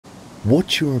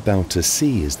What you're about to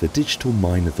see is the digital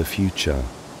mine of the future.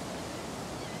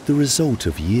 The result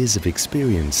of years of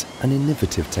experience and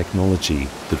innovative technology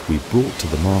that we've brought to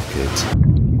the market.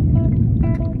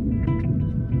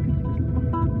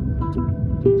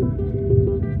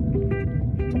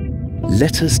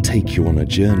 Let us take you on a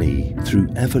journey through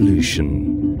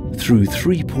evolution. Through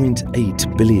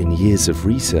 3.8 billion years of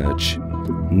research,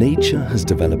 nature has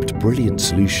developed brilliant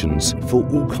solutions for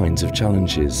all kinds of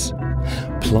challenges.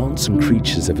 Plants and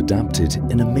creatures have adapted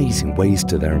in amazing ways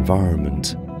to their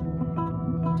environment.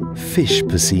 Fish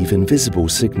perceive invisible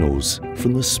signals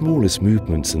from the smallest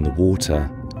movements in the water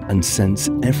and sense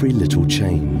every little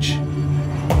change.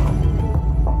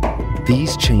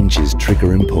 These changes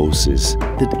trigger impulses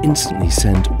that instantly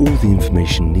send all the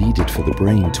information needed for the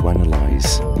brain to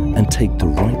analyze and take the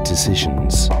right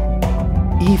decisions.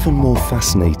 Even more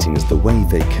fascinating is the way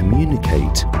they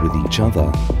communicate with each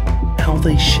other, how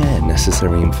they share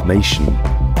necessary information,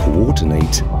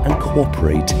 coordinate and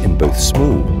cooperate in both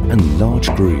small and large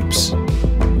groups.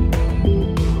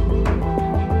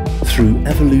 Through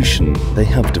evolution, they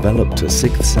have developed a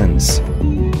sixth sense,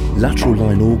 lateral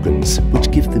line organs which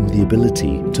give them the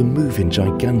ability to move in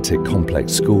gigantic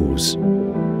complex schools,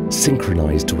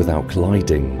 synchronized without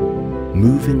colliding,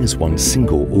 moving as one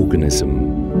single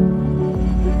organism.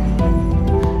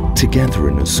 Together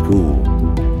in a school,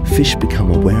 fish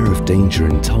become aware of danger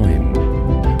in time,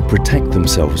 protect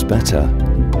themselves better,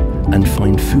 and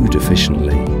find food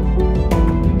efficiently.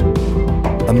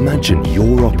 Imagine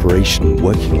your operation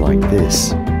working like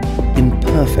this, in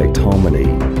perfect harmony,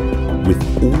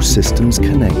 with all systems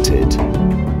connected.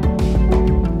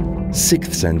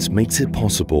 Sixth Sense makes it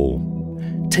possible.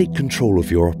 Take control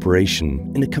of your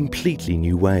operation in a completely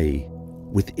new way,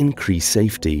 with increased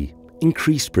safety,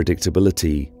 increased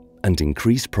predictability, and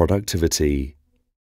increased productivity.